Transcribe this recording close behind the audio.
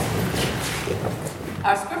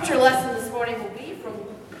Our scripture lesson this morning will be from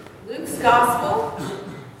Luke's Gospel,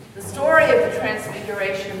 the story of the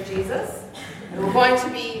Transfiguration of Jesus. And we're going to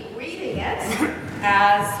be reading it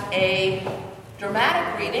as a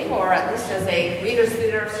dramatic reading, or at least as a Reader's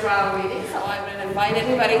Theater style reading. So I'm going to invite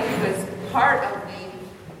anybody who is part of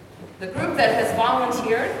the group that has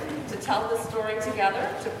volunteered to tell this story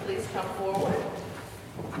together to please come forward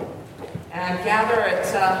and gather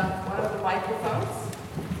at one of the microphones.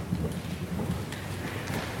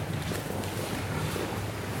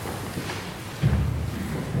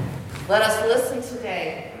 Let us listen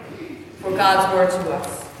today for God's word to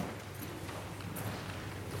us.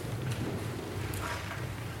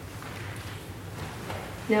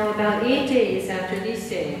 Now about 8 days after these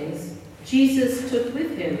sayings, Jesus took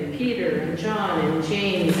with him Peter and John and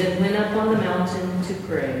James and went up on the mountain to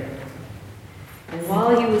pray. And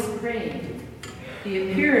while he was praying,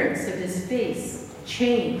 the appearance of his face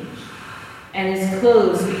changed, and his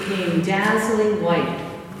clothes became dazzling white.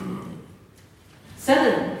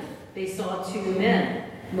 Suddenly, they saw two men,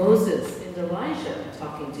 Moses and Elijah,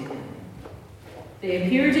 talking to him. They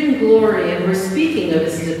appeared in glory and were speaking of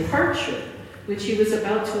his departure, which he was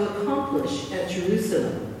about to accomplish at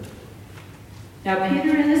Jerusalem. Now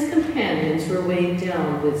Peter and his companions were weighed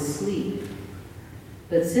down with sleep.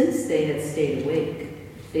 But since they had stayed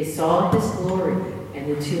awake, they saw his glory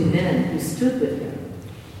and the two men who stood with him.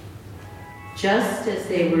 Just as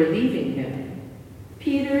they were leaving him,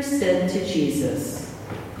 Peter said to Jesus,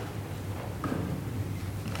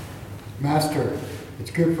 Master,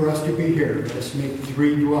 it's good for us to be here. Let us make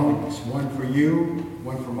 3 dwellings, one for you,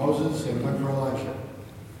 one for Moses, and one for Elijah.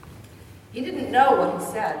 He didn't know what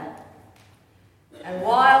he said. And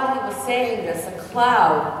while he was saying this, a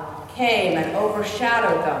cloud came and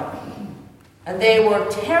overshadowed them. And they were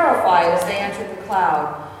terrified as they entered the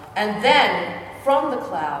cloud. And then, from the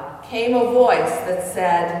cloud, came a voice that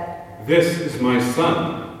said, "This is my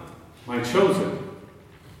son, my chosen.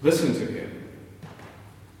 Listen to him."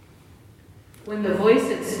 When the voice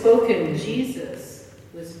had spoken, Jesus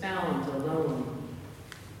was found alone.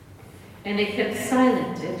 And they kept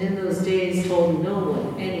silent, and in those days told no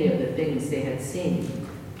one any of the things they had seen.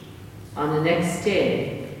 On the next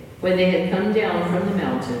day, when they had come down from the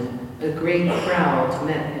mountain, a great crowd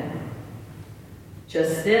met him.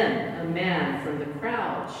 Just then, a man from the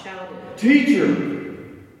crowd shouted, "Teacher,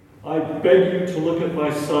 I beg you to look at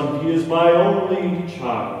my son. He is my only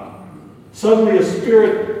child." Suddenly a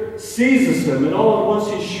spirit seizes him, and all at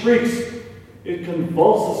once he shrieks. It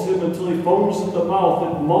convulses him until he foams at the mouth.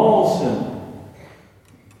 It mauls him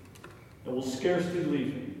and will scarcely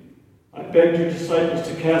leave him. I begged your disciples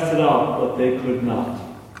to cast it out, but they could not.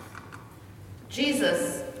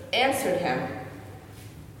 Jesus answered him,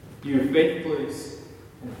 "You faithless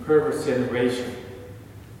and perverse generation,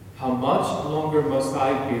 how much longer must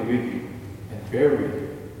I be with you and bear with you?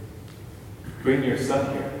 Bring your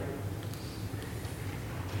son here."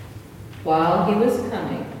 While he was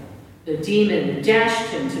coming, the demon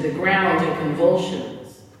dashed him to the ground in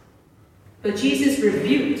convulsions. But Jesus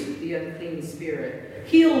rebuked the unclean spirit,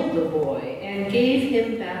 healed the boy, and gave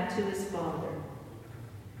him back to his father.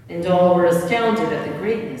 And all were astounded at the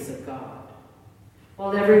greatness of God.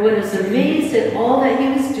 While everyone was amazed at all that he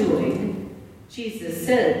was doing, Jesus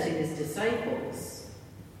said to his disciples,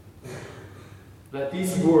 Let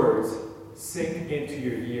these words sink into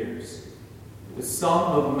your ears. The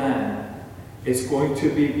Son of Man is going to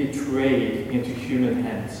be betrayed into human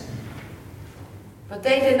hands. but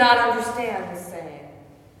they did not understand the saying,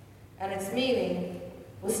 and its meaning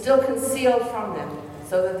was still concealed from them,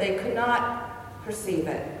 so that they could not perceive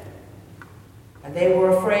it. And they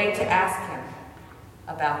were afraid to ask him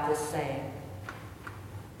about this saying.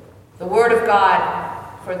 The word of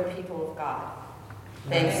God for the people of God.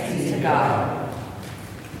 Thanks be to God.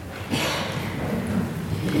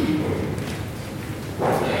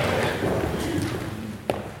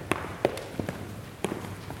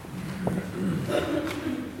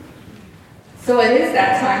 So it is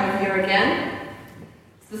that time of year again.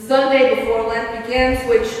 It's the Sunday before Lent begins,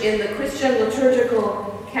 which in the Christian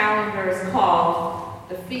liturgical calendar is called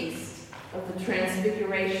the Feast of the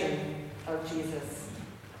Transfiguration of Jesus.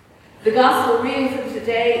 The Gospel reading for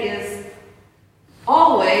today is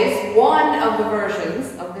always one of the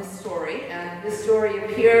versions of this story, and this story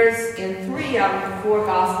appears in 3 out of the 4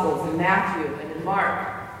 Gospels, in Matthew and in Mark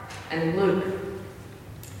and in Luke.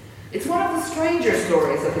 It's one of the stranger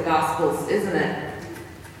stories of the Gospels, isn't it?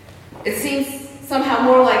 It seems somehow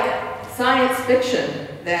more like science fiction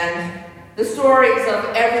than the stories of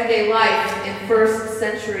everyday life in first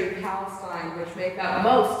century Palestine, which make up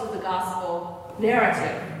most of the Gospel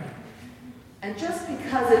narrative. And just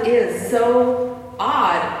because it is so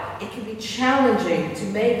odd, it can be challenging to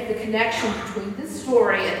make the connection between this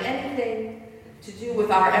story and anything to do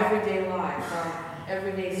with our everyday lives, our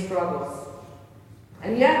everyday struggles.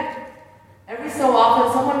 And yet, every so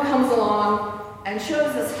often, someone comes along and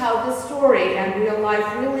shows us how this story and real life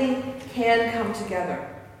really can come together.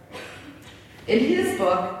 In his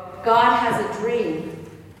book, God Has a Dream,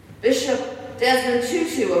 Bishop Desmond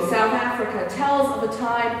Tutu of South Africa tells of a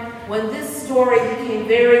time when this story became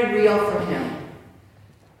very real for him.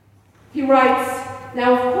 He writes,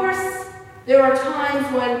 "Now, of course, there are times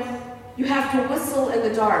when you have to whistle in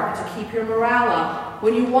the dark to keep your morale up,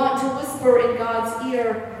 when you want to whisper in God's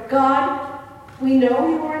ear, 'God, we know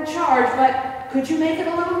you are in charge, but could you make it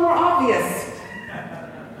a little more obvious?'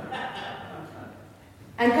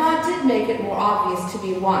 And God did make it more obvious to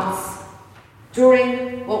me once,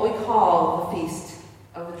 during what we call the Feast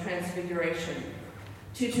of the Transfiguration."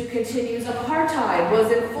 Tutu continues, "Apartheid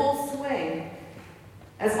was in full swing.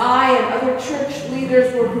 As I and other church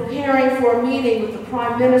leaders were preparing for a meeting with the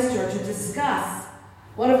Prime Minister to discuss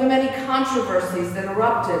one of the many controversies that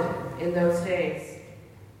erupted in those days.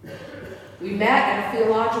 We met at a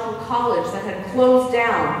theological college that had closed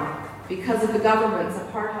down because of the government's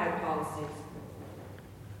apartheid policies.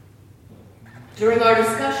 During our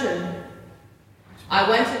discussion, I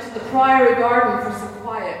went into the Priory Garden for some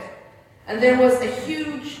quiet, and there was a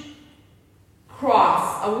huge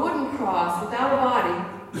cross, a wooden cross without a body,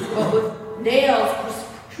 but with nails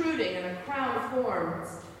protruding and a crown of thorns.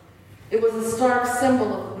 It was a stark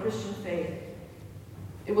symbol of the Christian faith.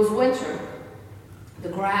 It was winter. The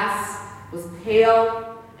grass was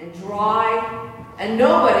pale and dry, and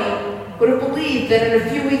nobody would have believed that in a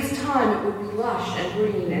few weeks' time it would be lush and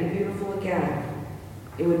green and beautiful again.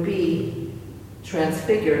 It would be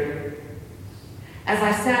transfigured. As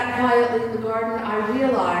I sat quietly in the garden, I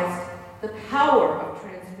realized the power of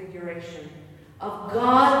transfiguration, of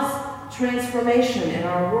God's transformation in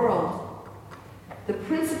our world. The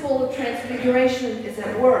principle of transfiguration is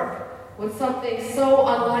at work when something so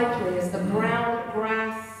unlikely as the brown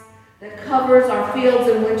grass that covers our fields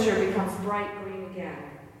in winter becomes bright green again,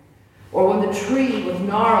 or when the tree with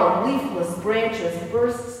gnarled, leafless branches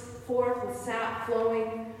bursts forth with sap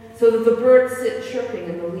flowing so that the birds sit chirping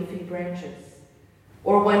in the leafy branches,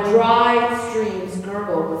 or when dry streams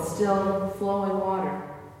gurgle with still flowing water.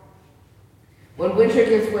 When winter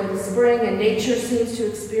gives way to spring and nature seems to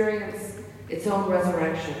experience its own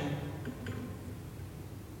resurrection.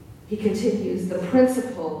 He continues, the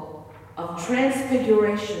principle of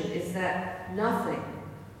transfiguration is that nothing,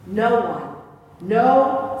 no one,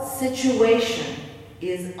 no situation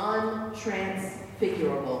is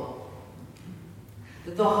untransfigurable.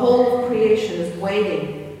 That the whole of creation is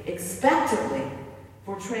waiting expectantly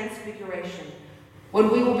for transfiguration, when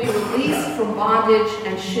we will be released from bondage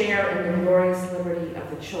and share in the glorious liberty of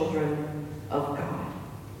the children of God.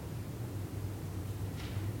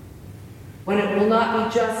 When it will not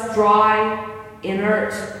be just dry,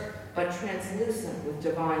 inert, but translucent with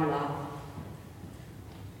divine love.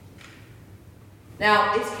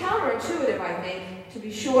 Now, it's counterintuitive, I think, to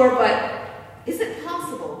be sure, but is it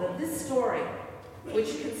possible that this story,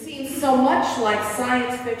 which can seem so much like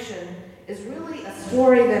science fiction, is really a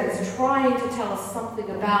story that is trying to tell us something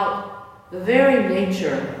about the very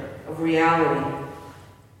nature of reality?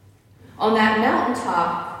 On that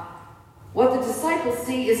mountaintop, what the disciples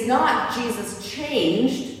see is not Jesus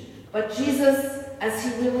changed, but Jesus as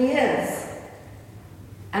he really is,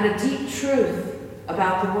 and a deep truth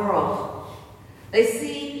about the world. They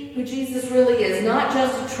see who Jesus really is, not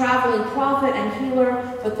just a traveling prophet and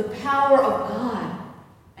healer, but the power of God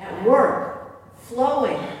at work,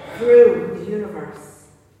 flowing through the universe.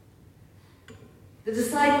 The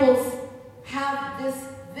disciples have this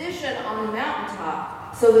vision on the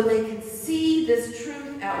mountaintop so that they can see this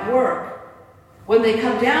truth at work when they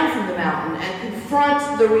come down from the mountain and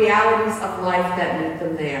confront the realities of life that meet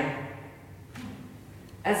them there.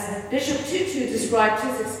 As Bishop Tutu described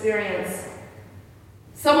his experience,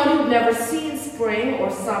 someone who'd never seen spring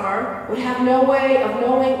or summer would have no way of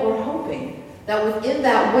knowing or hoping that within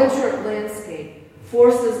that winter landscape,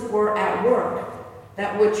 forces were at work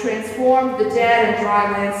that would transform the dead and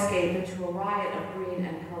dry landscape into a riot of green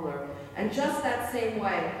and color. And just that same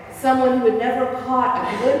way, someone who had never caught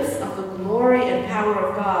a glimpse of the glory and power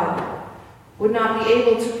of God would not be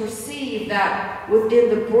able to perceive that within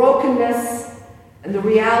the brokenness and the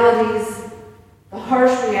realities, the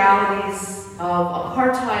harsh realities of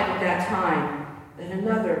apartheid at that time, that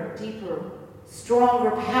another, deeper,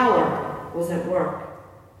 stronger power was at work.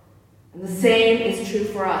 And the same is true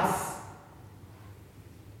for us.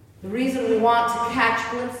 The reason we want to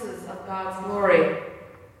catch glimpses of God's glory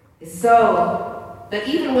is so that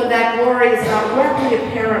even when that glory is not readily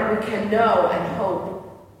apparent, we can know and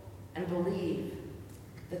hope and believe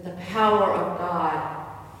that the power of God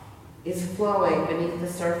is flowing beneath the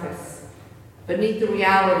surface, beneath the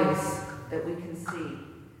realities that we can see.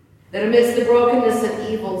 That amidst the brokenness and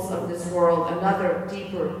evils of this world, another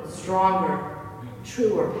deeper, stronger,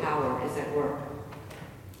 truer power is at work.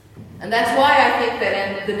 And that's why I think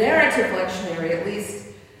that in the narrative lectionary, at least,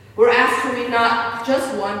 we're asked to read not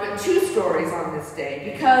just one, but two stories on this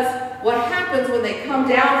day, because what happens when they come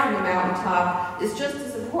down from the mountaintop is just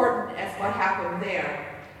as important as what happened there.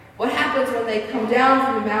 What happens when they come down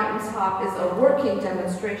from the mountaintop is a working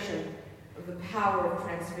demonstration of the power of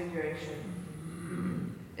transfiguration.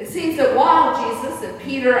 It seems that while Jesus and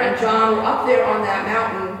Peter and John were up there on that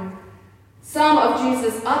mountain, some of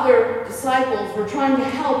Jesus' other disciples were trying to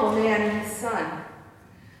help a man and his son.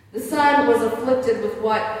 The son was afflicted with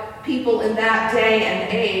what people in that day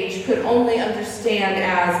and age could only understand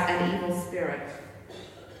as an evil spirit.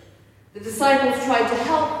 The disciples tried to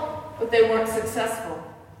help, but they weren't successful.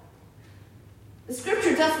 The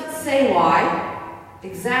scripture doesn't say why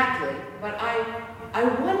exactly, but I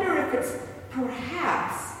wonder if it's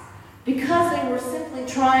perhaps because they were simply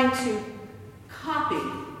trying to copy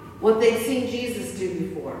what they'd seen Jesus do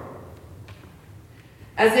before.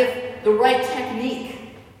 As if the right technique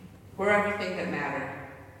were everything that mattered.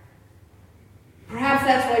 Perhaps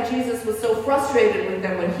that's why Jesus was so frustrated with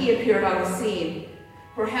them when he appeared on the scene.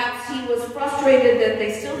 Perhaps he was frustrated that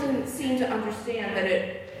they still didn't seem to understand that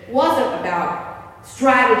it wasn't about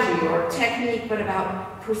strategy or technique, but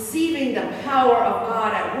about perceiving the power of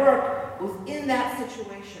God at work within that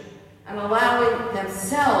situation and allowing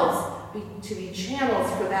themselves to be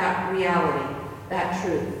channels for that reality, that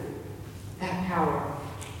truth, that power.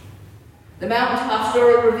 The mountaintop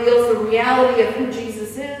story reveals the reality of who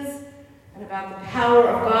Jesus is and about the power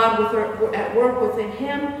of God at work within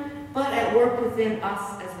him, but at work within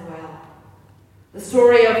us as well. The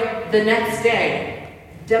story of the next day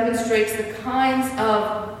demonstrates the kinds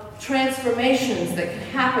of transformations that can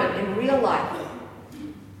happen in real life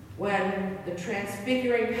when the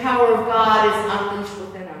transfiguring power of God is unleashed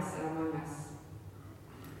within us and among us.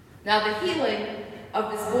 Now, the healing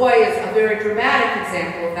of this boy is a very dramatic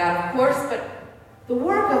example of that, of course, but the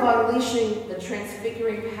work of unleashing the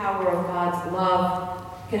transfiguring power of God's love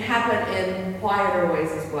can happen in quieter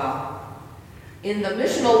ways as well. In the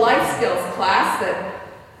missional life skills class that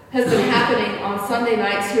has been happening on Sunday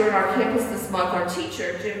nights here at our campus this month, our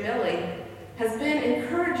teacher, Jim Milley, has been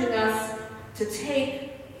encouraging us to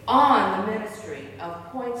take on the ministry of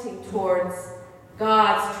pointing towards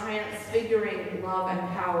God's transfiguring love and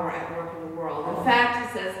power at work in the world. In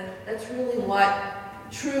fact, he says that's really what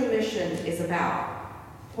true mission is about,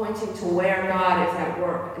 pointing to where God is at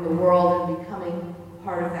work in the world and becoming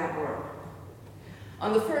part of that work.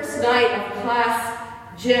 On the first night of class,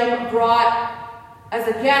 Jim brought as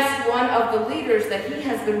a guest one of the leaders that he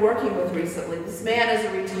has been working with recently. This man is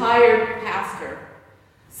a retired pastor,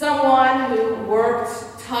 someone who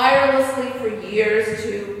worked tirelessly for years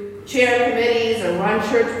to chair committees and run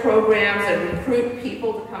church programs and recruit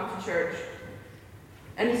people to come to church.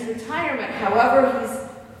 And his retirement, however, he's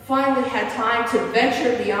finally had time to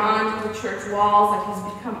venture beyond the church walls, and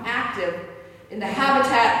he's become active in the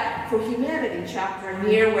Habitat for Humanity chapter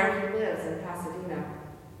near where he lives in Pasadena.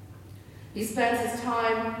 He spends his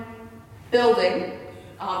time building,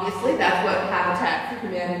 obviously, that's what Habitat for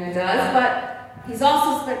Humanity does, but he's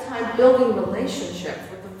also spent time building relationships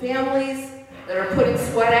with the families that are putting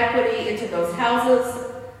sweat equity into those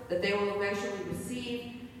houses that they will eventually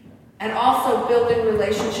receive, and also building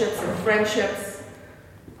relationships and friendships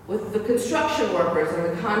with the construction workers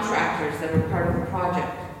and the contractors that are part of the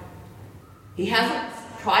project. He hasn't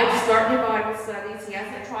tried to start new Bible studies. He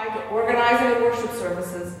hasn't tried to organize any worship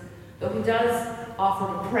services, though he does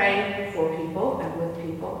offer to pray for people and with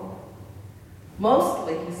people.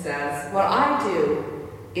 Mostly, he says, what I do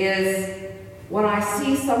is when I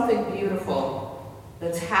see something beautiful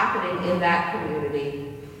that's happening in that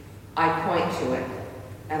community, I point to it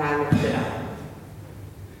and I lift it up.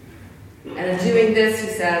 And in doing this, he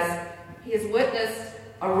says, he has witnessed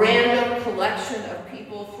a random collection of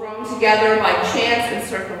people thrown together by chance and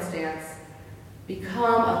circumstance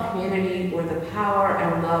become a community where the power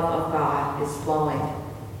and love of God is flowing,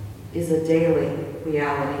 is a daily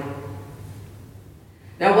reality.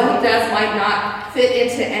 Now, what he does might not fit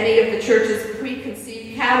into any of the church's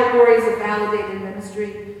preconceived categories of validated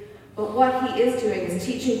ministry, but what he is doing is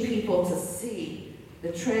teaching people to see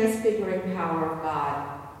the transfiguring power of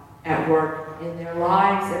God at work in their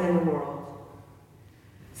lives and in the world.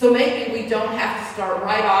 So maybe we don't have to start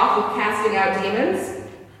right off with casting out demons.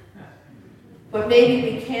 But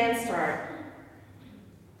maybe we can start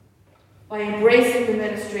by embracing the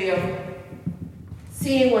ministry of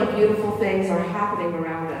seeing when beautiful things are happening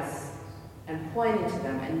around us and pointing to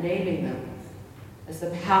them and naming them as the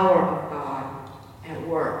power of God at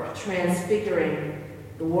work, transfiguring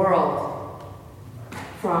the world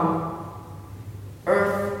from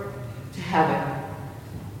earth to heaven.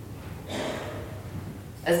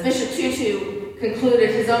 As Bishop Tutu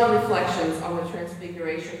concluded his own reflections on the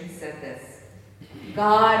Transfiguration, he said this: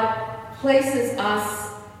 God places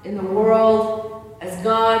us in the world as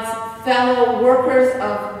God's fellow workers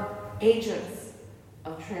of agents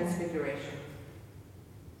of transfiguration.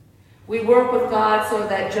 We work with God so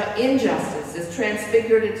that injustice is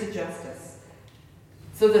transfigured into justice,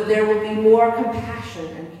 so that there will be more compassion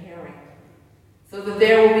and caring, so that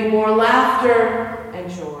there will be more laughter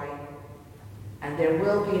and joy, and there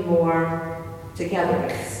will be more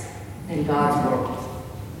togetherness in God's world.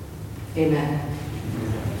 Amen.